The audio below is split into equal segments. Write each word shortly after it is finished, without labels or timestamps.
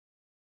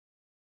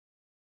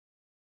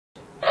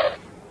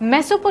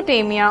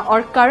Mesopotamia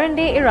or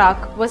current-day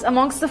Iraq was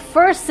amongst the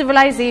first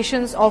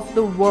civilizations of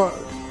the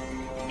world.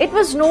 It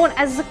was known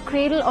as the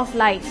cradle of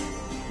life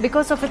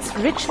because of its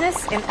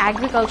richness in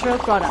agricultural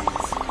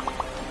products.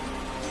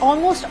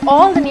 Almost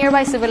all the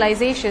nearby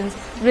civilizations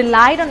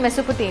relied on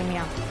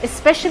Mesopotamia,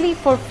 especially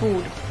for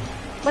food.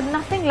 But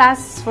nothing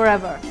lasts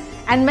forever,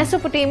 and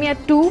Mesopotamia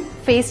too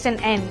faced an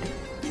end.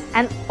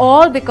 And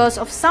all because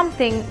of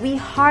something we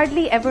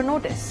hardly ever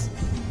notice: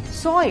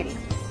 soil.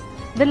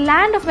 The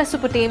land of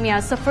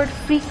Mesopotamia suffered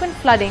frequent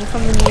flooding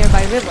from the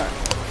nearby river,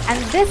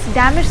 and this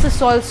damaged the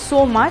soil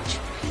so much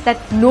that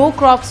no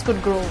crops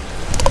could grow.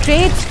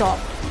 Trade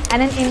stopped,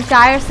 and an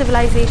entire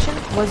civilization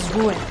was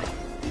ruined.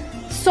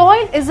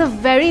 Soil is a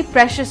very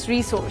precious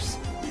resource,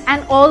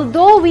 and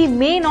although we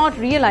may not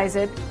realize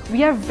it,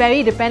 we are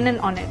very dependent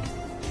on it.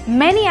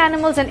 Many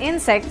animals and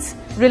insects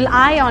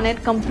rely on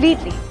it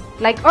completely,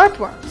 like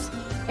earthworms.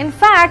 In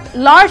fact,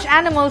 large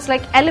animals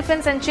like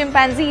elephants and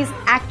chimpanzees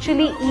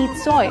actually eat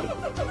soil.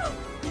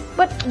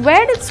 But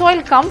where did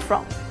soil come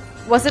from?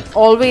 Was it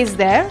always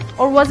there,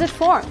 or was it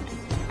formed?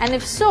 And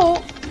if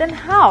so, then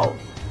how?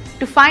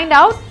 To find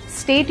out,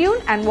 stay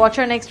tuned and watch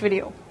our next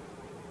video.